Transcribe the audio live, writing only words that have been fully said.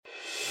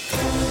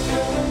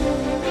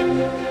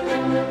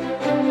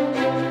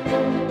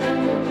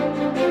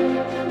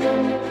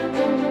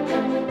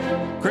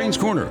Crane's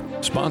Corner,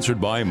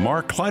 sponsored by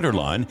Mark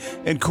Kleiderline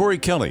and Corey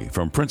Kelly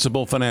from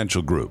Principal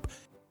Financial Group.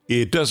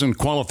 It doesn't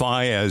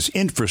qualify as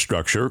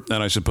infrastructure,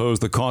 and I suppose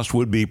the cost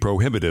would be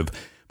prohibitive,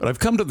 but I've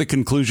come to the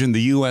conclusion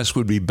the U.S.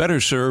 would be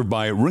better served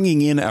by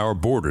ringing in our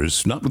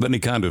borders, not with any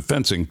kind of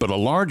fencing, but a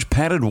large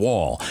padded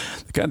wall,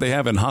 the kind they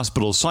have in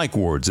hospital psych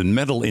wards and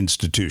mental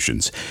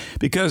institutions,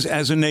 because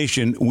as a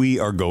nation, we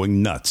are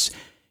going nuts.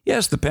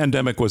 Yes, the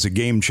pandemic was a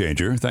game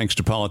changer, thanks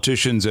to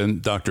politicians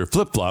and Dr.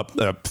 Flip-Flop,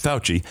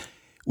 Fauci.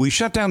 We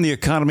shut down the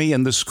economy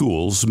and the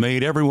schools,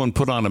 made everyone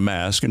put on a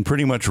mask, and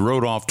pretty much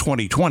wrote off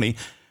 2020.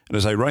 And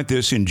as I write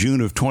this in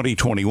June of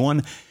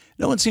 2021,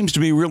 no one seems to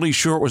be really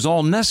sure it was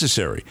all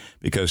necessary,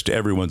 because to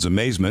everyone's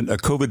amazement, a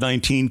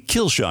COVID-19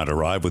 kill shot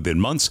arrived within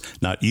months,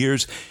 not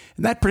years,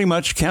 and that pretty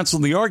much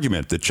canceled the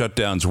argument that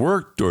shutdowns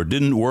worked or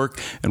didn't work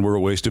and were a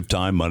waste of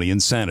time, money,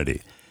 and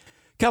sanity.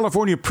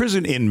 California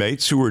prison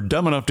inmates who were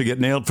dumb enough to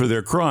get nailed for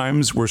their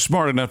crimes were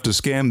smart enough to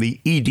scam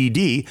the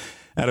EDD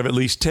out of at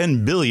least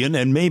 $10 billion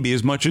and maybe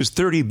as much as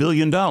 $30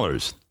 billion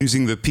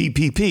using the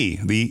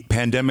PPP, the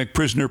Pandemic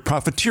Prisoner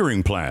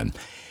Profiteering Plan.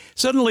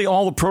 Suddenly,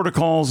 all the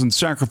protocols and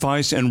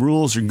sacrifice and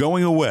rules are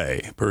going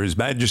away, per His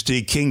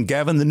Majesty King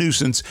Gavin the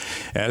Nuisance,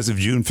 as of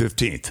June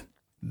 15th.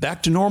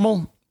 Back to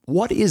normal?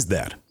 What is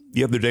that?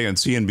 The other day on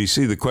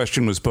CNBC, the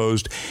question was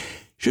posed,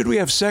 should we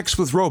have sex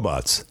with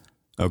robots?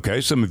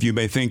 Okay, some of you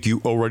may think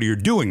you already are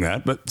doing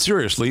that, but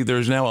seriously,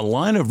 there's now a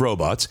line of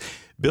robots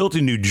built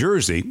in New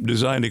Jersey,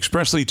 designed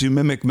expressly to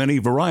mimic many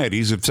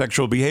varieties of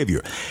sexual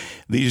behavior.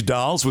 These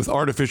dolls with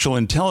artificial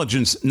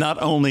intelligence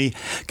not only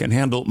can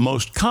handle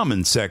most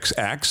common sex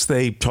acts,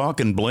 they talk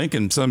and blink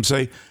and some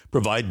say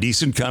provide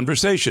decent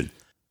conversation.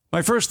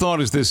 My first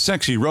thought is this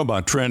sexy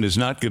robot trend is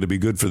not going to be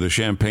good for the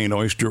champagne,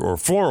 oyster, or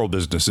floral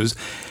businesses,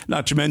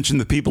 not to mention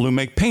the people who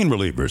make pain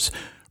relievers.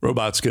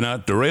 Robots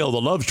cannot derail the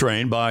love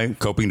train by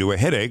coping to a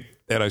headache.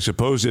 And I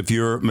suppose if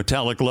your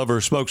metallic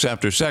lover smokes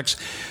after sex,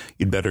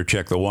 you'd better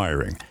check the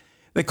wiring.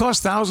 They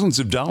cost thousands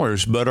of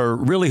dollars, but are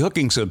really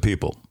hooking some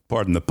people.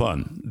 Pardon the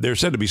pun. They're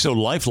said to be so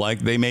lifelike,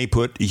 they may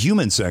put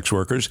human sex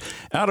workers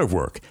out of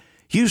work.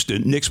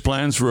 Houston nixed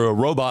plans for a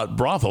robot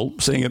brothel,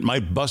 saying it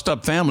might bust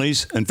up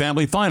families and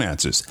family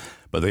finances.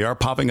 But they are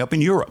popping up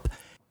in Europe.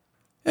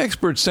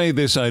 Experts say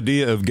this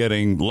idea of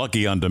getting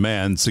lucky on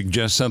demand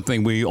suggests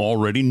something we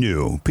already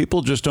knew.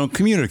 People just don't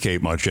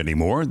communicate much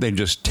anymore. They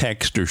just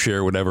text or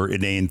share whatever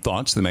inane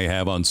thoughts they may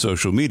have on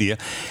social media.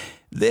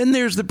 Then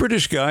there's the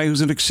British guy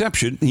who's an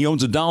exception. He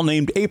owns a doll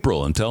named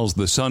April and tells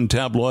the Sun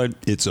tabloid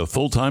it's a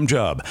full-time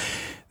job.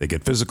 They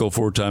get physical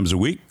 4 times a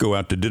week, go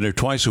out to dinner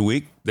twice a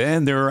week.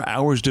 Then there are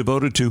hours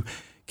devoted to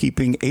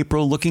keeping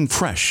April looking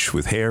fresh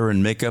with hair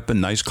and makeup and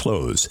nice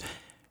clothes.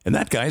 And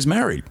that guy's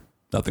married.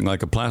 Nothing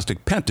like a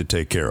plastic pet to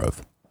take care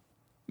of.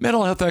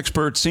 Mental health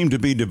experts seem to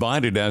be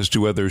divided as to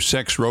whether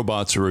sex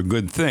robots are a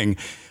good thing,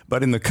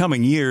 but in the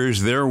coming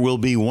years, there will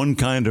be one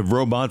kind of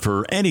robot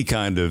for any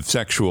kind of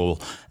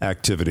sexual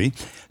activity.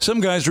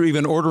 Some guys are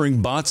even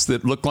ordering bots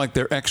that look like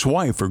their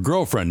ex-wife or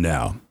girlfriend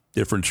now.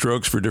 Different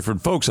strokes for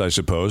different folks, I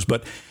suppose,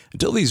 but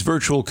until these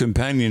virtual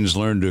companions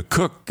learn to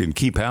cook and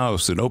keep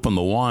house and open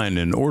the wine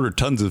and order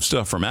tons of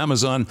stuff from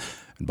Amazon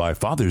and buy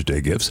Father's Day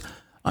gifts,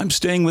 I'm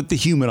staying with the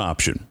human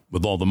option.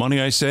 With all the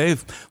money I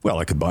save, well,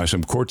 I could buy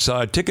some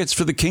courtside tickets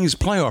for the Kings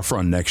playoff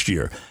run next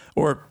year,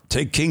 or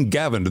take King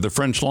Gavin to the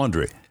French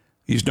Laundry.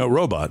 He's no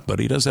robot, but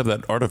he does have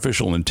that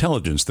artificial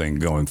intelligence thing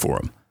going for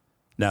him.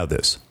 Now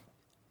this.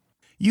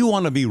 You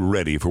want to be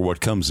ready for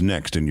what comes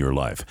next in your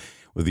life.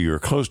 Whether you're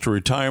close to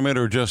retirement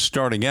or just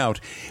starting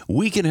out,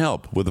 we can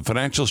help with a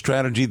financial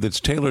strategy that's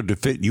tailored to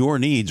fit your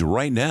needs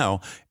right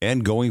now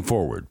and going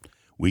forward.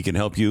 We can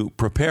help you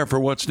prepare for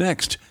what's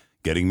next.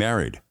 Getting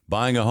married,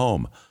 buying a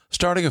home,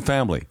 starting a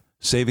family,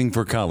 saving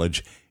for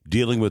college,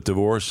 dealing with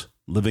divorce,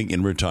 living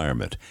in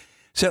retirement.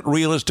 Set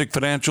realistic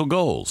financial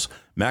goals,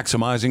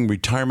 maximizing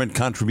retirement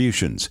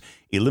contributions,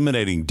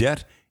 eliminating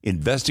debt,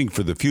 investing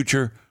for the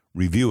future,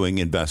 reviewing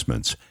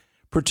investments.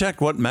 Protect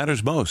what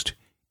matters most: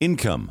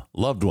 income,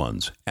 loved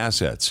ones,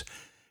 assets.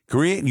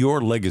 Create your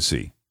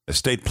legacy,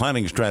 estate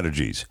planning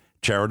strategies,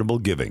 charitable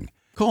giving.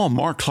 Call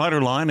Mark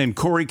Kleiderline and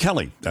Corey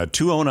Kelly at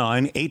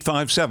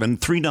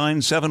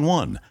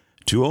 209-857-3971.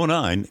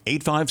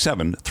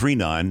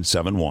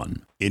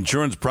 209-857-3971.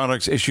 Insurance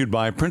products issued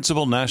by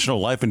Principal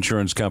National Life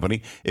Insurance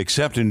Company,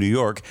 except in New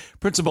York.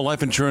 Principal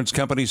Life Insurance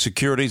Company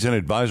securities and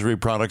advisory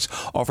products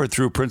offered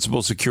through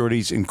Principal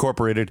Securities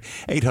Incorporated,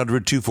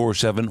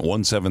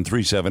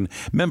 800-247-1737,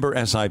 member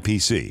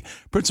SIPC.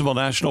 Principal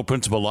National,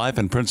 Principal Life,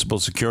 and Principal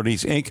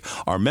Securities, Inc.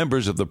 are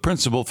members of the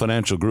Principal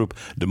Financial Group,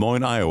 Des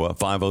Moines, Iowa,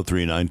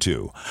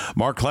 50392.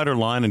 Mark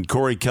Kleiderline and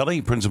Corey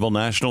Kelly, Principal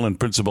National and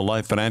Principal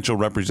Life Financial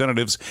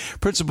Representatives,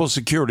 Principal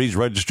Securities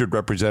Registered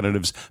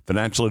Representatives,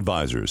 Financial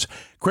Advisors.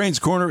 Crane's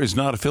Corner is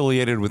not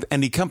affiliated with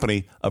any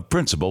company of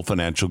Principal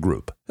Financial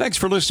Group. Thanks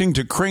for listening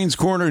to Crane's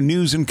Corner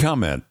News and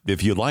Comment.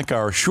 If you like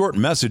our short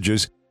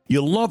messages,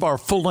 You'll love our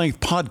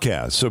full-length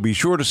podcast, so be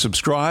sure to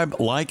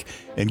subscribe, like,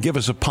 and give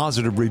us a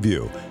positive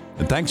review.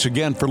 And thanks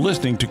again for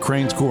listening to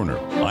Crane's Corner.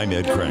 I'm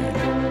Ed Crane.